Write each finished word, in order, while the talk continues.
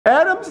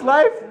Adam's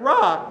life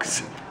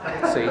rocks.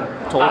 See,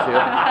 told you.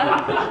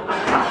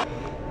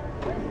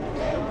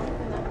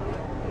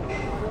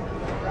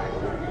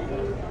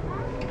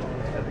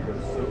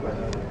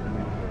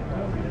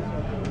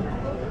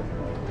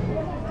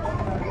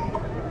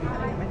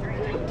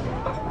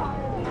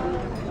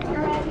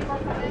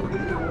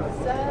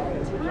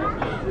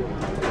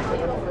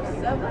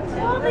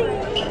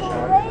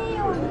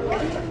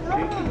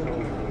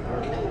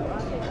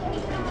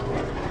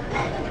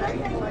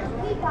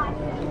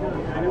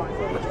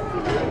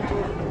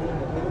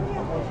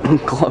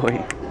 Chloe.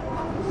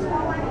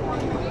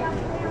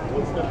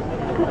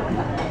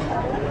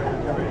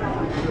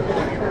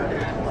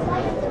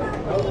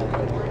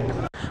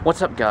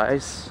 What's up,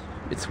 guys?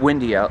 It's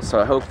windy out,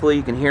 so hopefully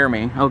you can hear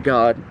me. Oh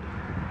God.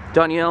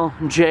 Dawnyelle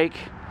and Jake,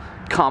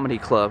 Comedy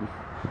Club.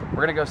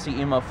 We're gonna go see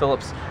Emo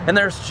Philips. And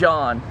there's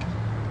John.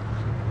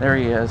 There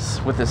he is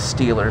with his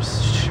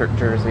Steelers shirt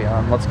jersey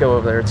on. Let's go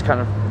over there. It's kind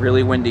of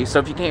really windy, so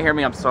if you can't hear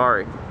me, I'm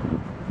sorry.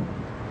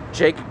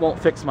 Jake won't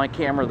fix my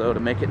camera though to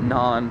make it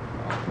non-windy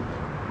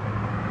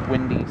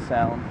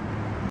sound.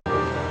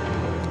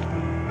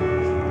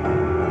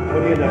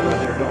 What do you got right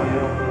there,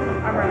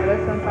 Dawnyelle? I'm regular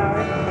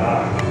sunflower.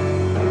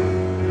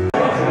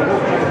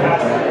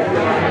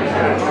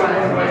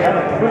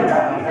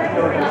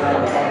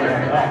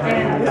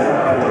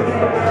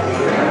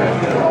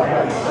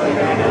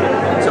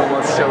 It's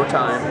almost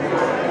showtime.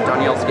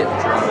 Dawnyelle's getting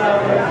drunk.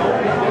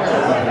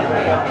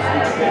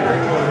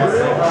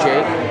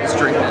 Jake is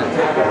drinking a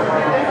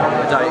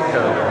Diet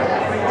Coke.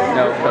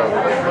 No Coke.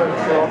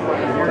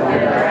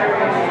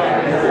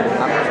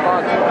 I'm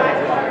responsible.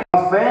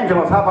 Los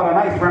Angeles, how about a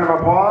nice round of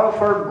applause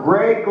for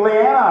Greg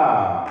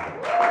Liana?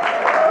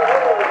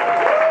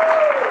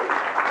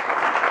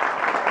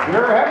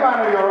 Your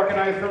headliner, you'll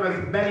recognize from his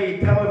many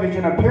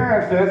television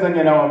appearances, and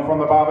you know him from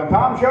the Bob and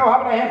Tom Show.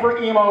 How about a hand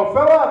for Emo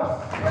Philips?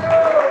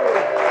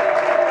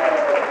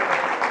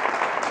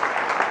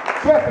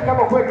 Just a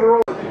couple quick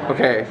rules.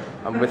 Okay,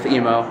 I'm with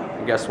Emo.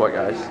 And guess what,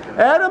 guys?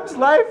 Adam's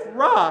life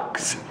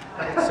rocks.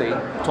 See,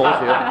 told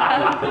you.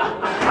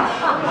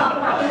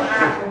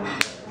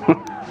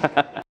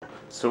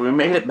 So we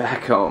made it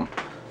back home.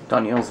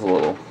 Dawnyelle's a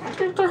little...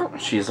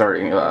 She's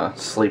already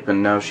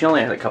sleeping. No, she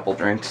only had a couple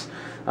drinks.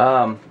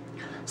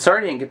 Sorry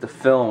I didn't get to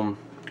film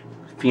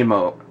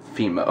Emo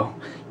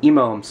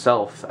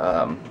himself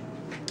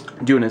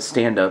doing his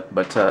stand-up,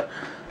 but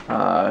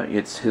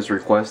it's his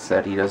request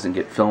that he doesn't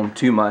get filmed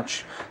too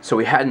much. So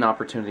we had an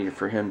opportunity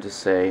for him to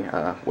say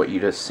what you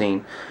just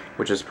seen,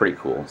 which is pretty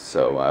cool.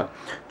 So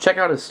check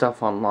out his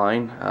stuff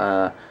online.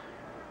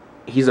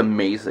 He's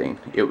amazing.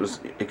 It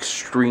was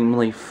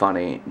extremely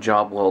funny.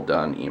 Job well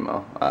done,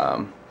 Emo.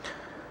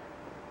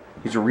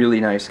 He's a really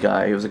nice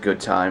guy. It was a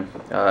good time.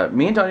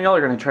 Me and Dawnyelle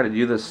are going to try to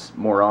do this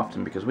more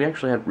often because we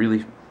actually had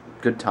really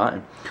good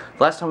time.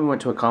 The last time we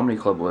went to a comedy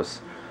club was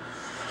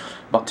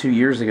about 2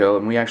 years ago,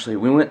 and we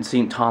went and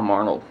seen Tom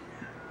Arnold.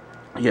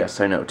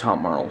 Yes, I know,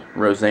 Tom Arnold.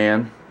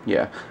 Roseanne.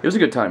 Yeah, it was a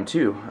good time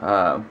too.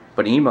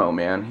 But Emo,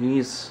 man,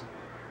 he's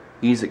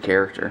a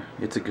character.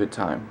 It's a good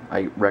time.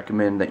 I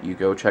recommend that you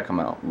go check him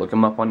out. Look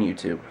him up on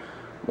YouTube.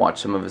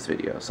 Watch some of his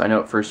videos. I know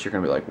at first you're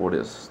going to be like, what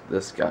is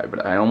this guy?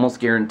 But I almost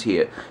guarantee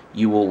it,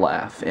 you will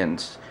laugh. And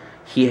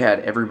he had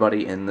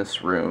everybody in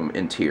this room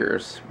in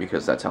tears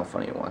because that's how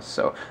funny it was.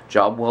 So,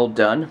 job well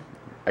done.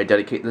 I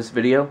dedicate this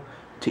video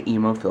to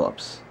Emo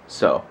Philips.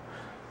 So,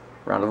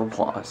 round of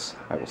applause.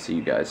 I will see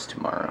you guys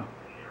tomorrow.